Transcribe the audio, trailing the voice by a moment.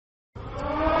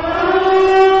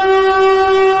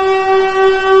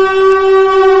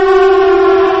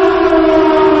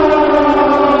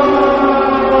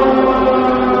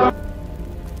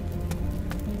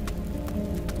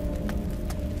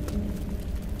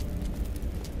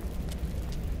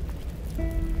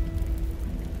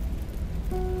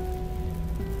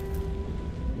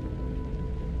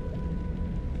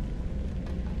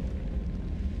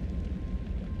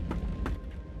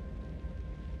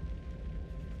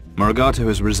Morigato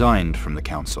has resigned from the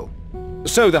council.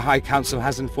 So the High Council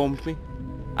has informed me.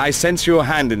 I sense your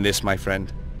hand in this, my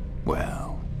friend.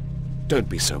 Well... Don't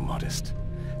be so modest.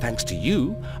 Thanks to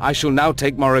you, I shall now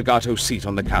take Morigato's seat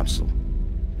on the council.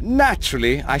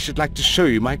 Naturally, I should like to show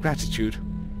you my gratitude.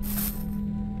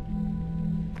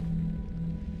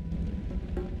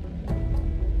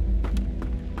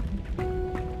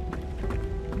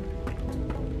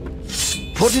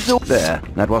 Put it up there.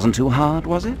 That wasn't too hard,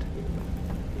 was it?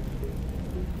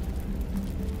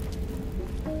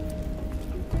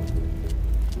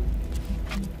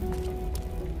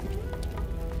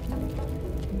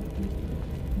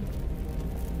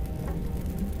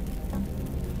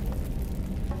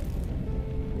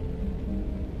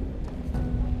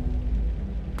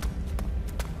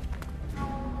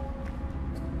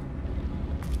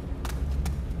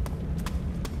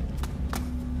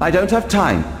 I don't have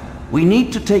time. We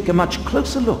need to take a much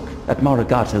closer look at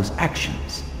Morigato's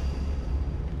actions.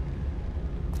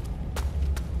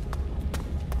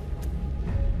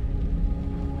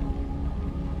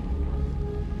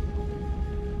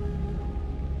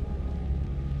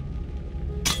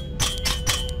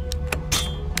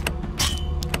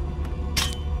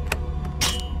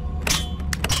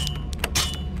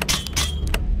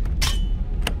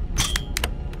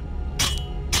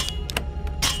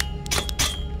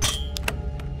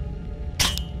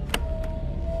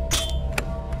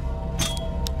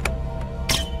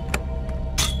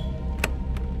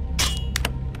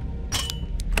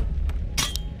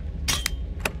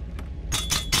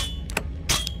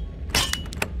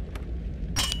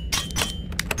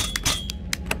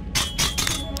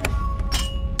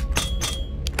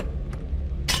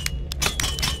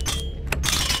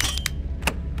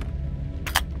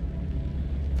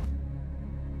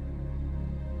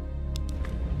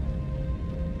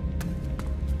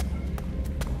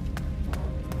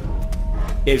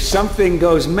 If something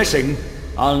goes missing,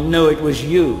 I'll know it was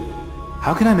you.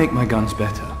 How can I make my guns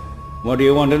better? What do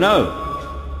you want to know?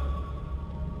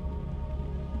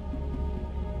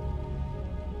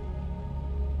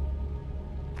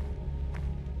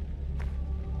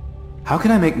 How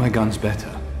can I make my guns better?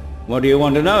 What do you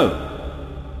want to know?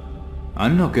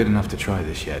 I'm not good enough to try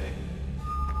this yet.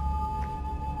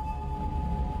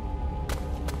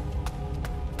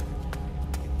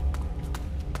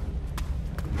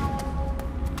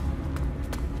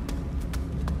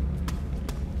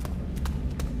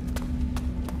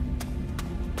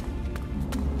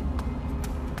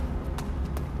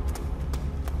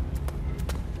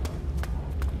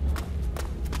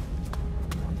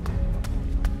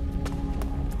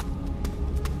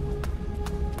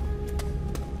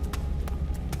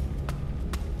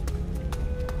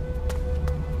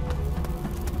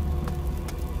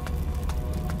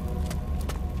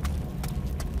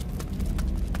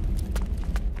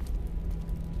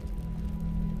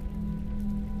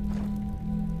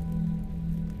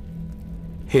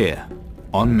 Here,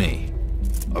 on me.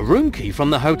 A room key from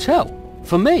the hotel?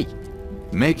 For me?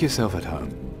 Make yourself at home.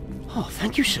 Oh,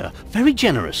 thank you, sir. Very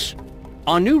generous.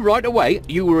 I knew right away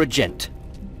you were a gent.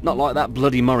 Not like that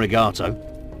bloody Morigato.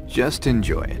 Just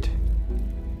enjoy it.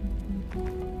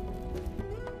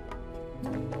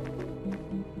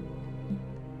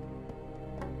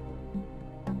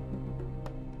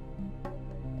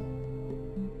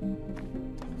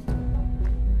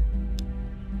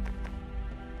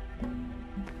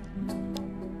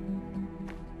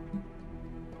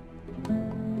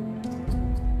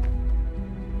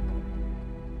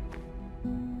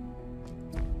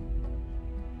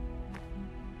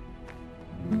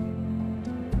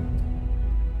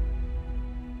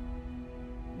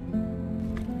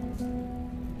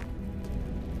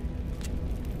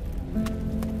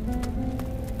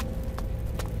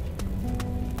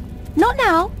 Not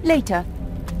now, later.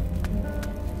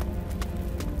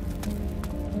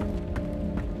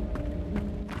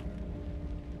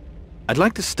 I'd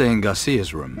like to stay in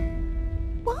Garcia's room.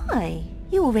 Why?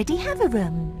 You already have a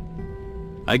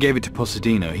room. I gave it to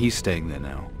Posadino. He's staying there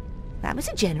now. That was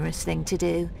a generous thing to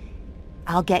do.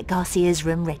 I'll get Garcia's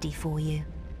room ready for you.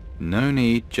 No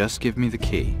need, just give me the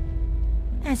key.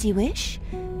 As you wish.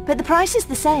 But the price is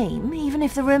the same, even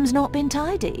if the room's not been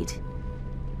tidied.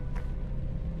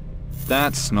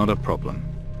 That's not a problem.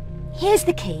 Here's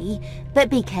the key, but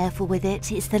be careful with it.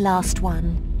 It's the last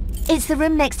one. It's the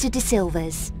room next to De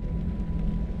Silva's.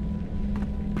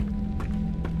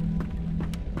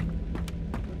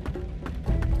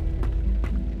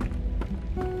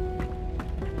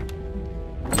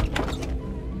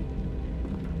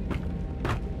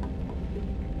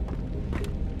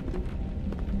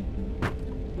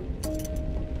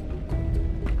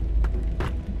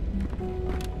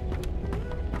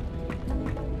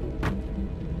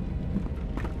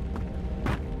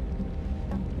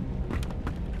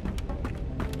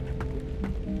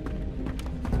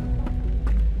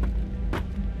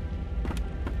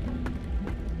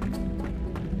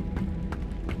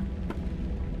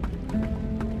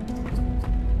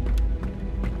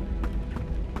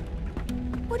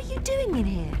 doing in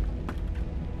here?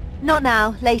 Not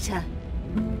now, later.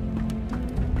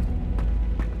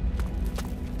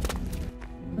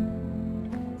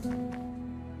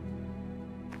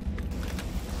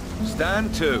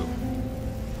 Stand to.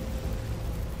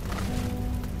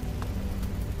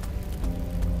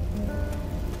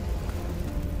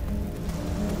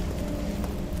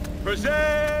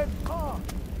 Present!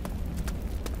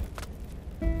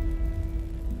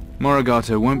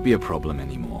 Morigato won't be a problem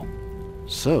anymore.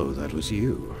 So, that was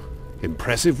you.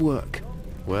 Impressive work.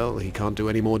 Well, he can't do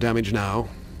any more damage now.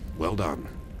 Well done.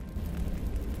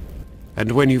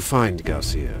 And when you find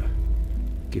Garcia,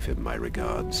 give him my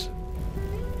regards.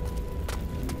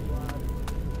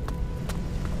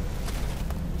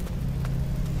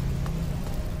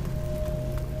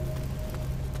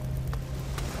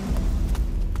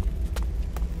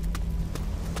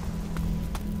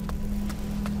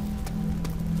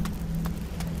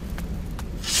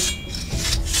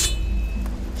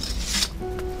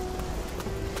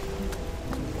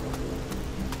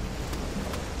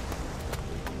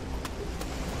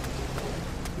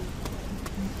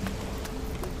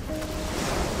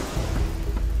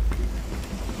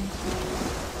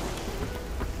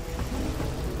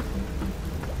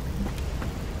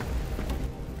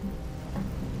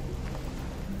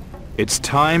 It's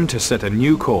time to set a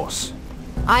new course.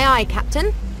 Aye, aye,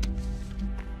 Captain.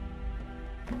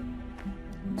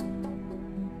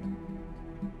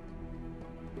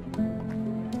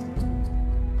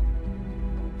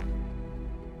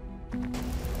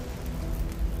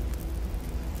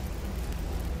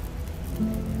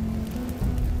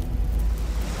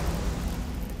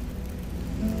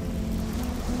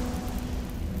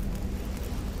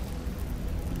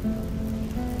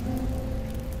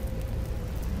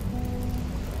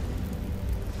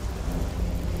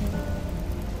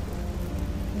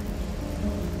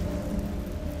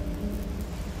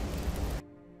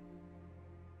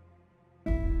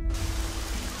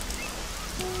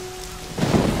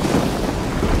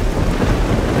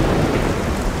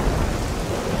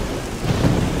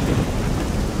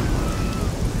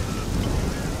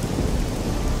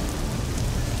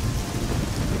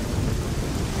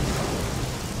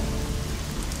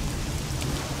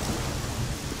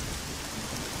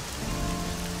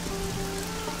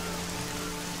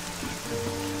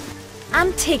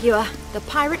 Antigua, the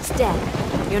pirate's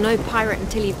dead. You're no pirate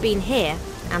until you've been here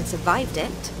and survived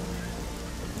it.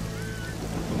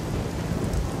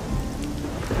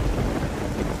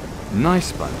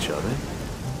 Nice bunch, are they?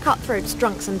 Cutthroats,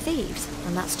 drunks and thieves,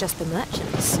 and that's just the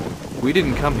merchants. We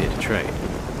didn't come here to trade.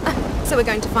 So we're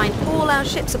going to find all our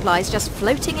ship supplies just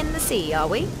floating in the sea, are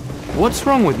we? What's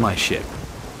wrong with my ship?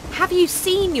 Have you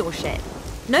seen your ship?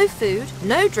 No food,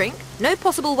 no drink, no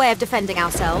possible way of defending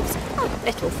ourselves. Oh,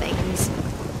 little things.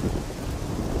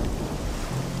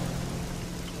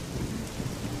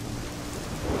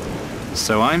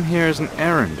 So I'm here as an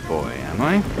errand boy, am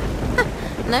I?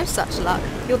 No such luck.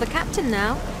 You're the captain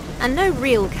now. And no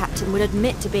real captain would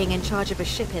admit to being in charge of a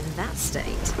ship in that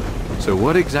state. So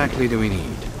what exactly do we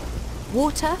need?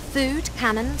 Water, food,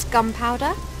 cannons,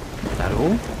 gunpowder. That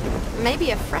all? Maybe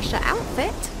a fresher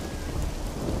outfit.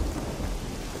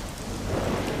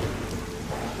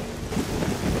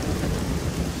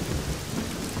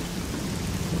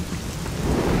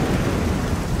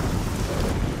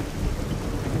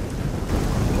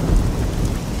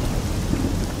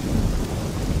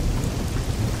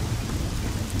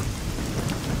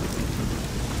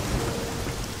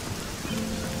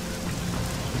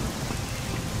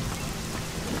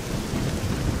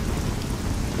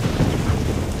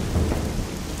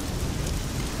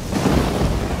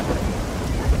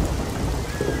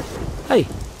 Hey,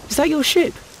 is that your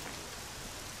ship?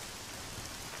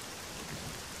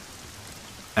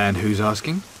 And who's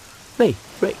asking? Me,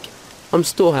 Rick. I'm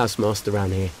storehouse master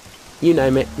around here. You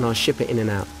name it and I ship it in and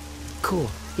out. Cool,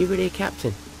 you're really a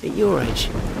captain, at your age.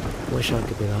 Wish I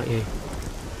could be like you.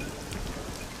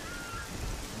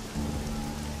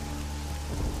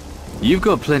 You've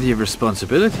got plenty of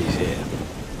responsibilities here.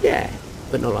 Yeah,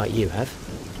 but not like you have.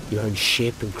 Your own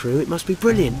ship and crew, it must be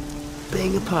brilliant.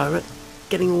 Being a pirate,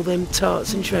 getting all them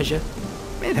tarts and treasure.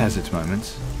 It has its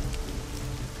moments.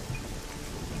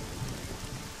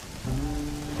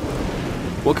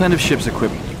 What kind of ship's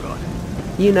equipment you got?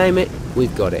 You name it,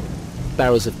 we've got it.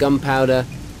 Barrels of gunpowder,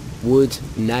 wood,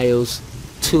 nails,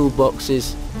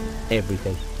 toolboxes,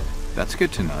 everything. That's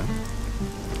good to know.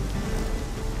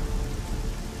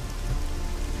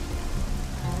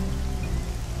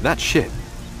 That ship,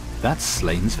 that's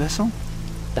Slane's vessel?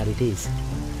 That it is.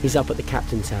 He's up at the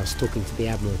captain's house talking to the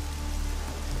admiral.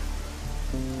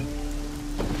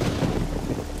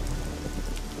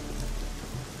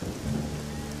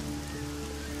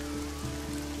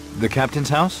 The captain's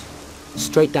house?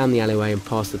 Straight down the alleyway and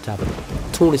past the tavern.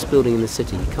 Tallest building in the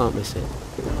city, you can't miss it.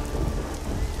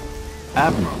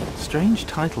 Admiral. Strange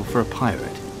title for a pirate.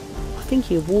 I think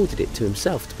he awarded it to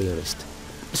himself, to be honest.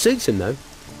 It suits him, though.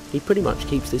 He pretty much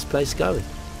keeps this place going.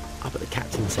 Up at the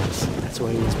captain's house, that's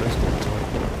where he is most of the time.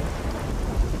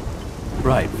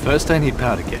 Right, first I need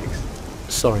powder kegs.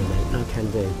 Sorry, mate, no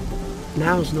can do.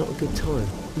 Now's not a good time,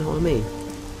 know what I mean?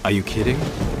 Are you kidding?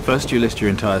 First you list your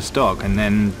entire stock, and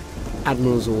then...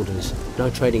 Admiral's orders. No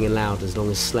trading allowed as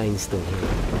long as Slane's still here.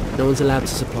 No one's allowed to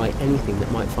supply anything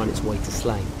that might find its way to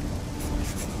Slane.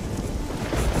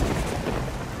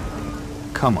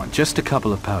 Come on, just a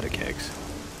couple of powder kegs.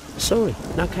 Sorry,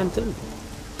 no can do.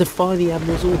 Defy the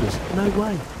Admiral's orders. No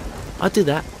way. I'd do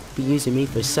that, be using me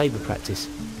for his sabre practice.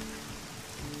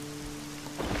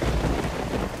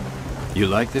 You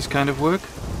like this kind of work?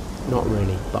 Not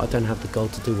really, but I don't have the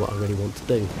gold to do what I really want to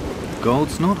do.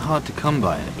 Gold's not hard to come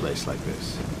by in a place like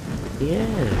this. Yeah,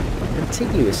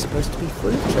 Antigua is supposed to be full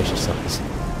of treasure sites.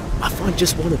 I find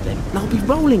just one of them, and I'll be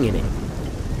rolling in it.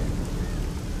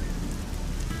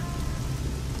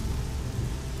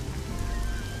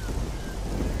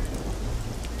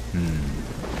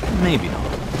 Maybe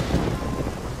not.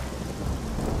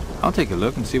 I'll take a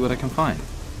look and see what I can find.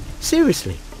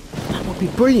 Seriously? That would be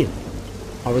brilliant.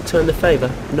 I'll return the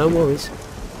favour, no worries.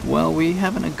 Well, we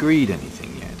haven't agreed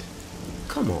anything yet.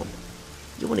 Come on.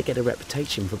 You want to get a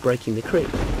reputation for breaking the creed.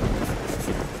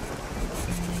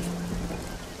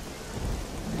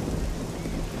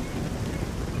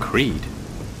 Creed?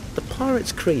 The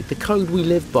pirate's creed, the code we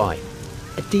live by.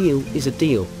 A deal is a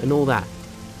deal, and all that.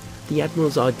 The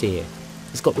Admiral's idea.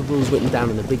 It's got the rules written down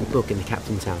in a big book in the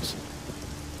captain's house.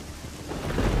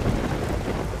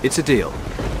 It's a deal.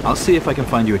 I'll see if I can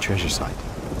find you a treasure site.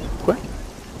 Great.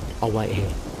 I'll wait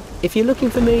here. If you're looking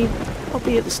for me, I'll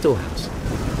be at the storehouse.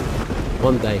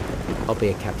 One day, I'll be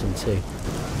a captain too.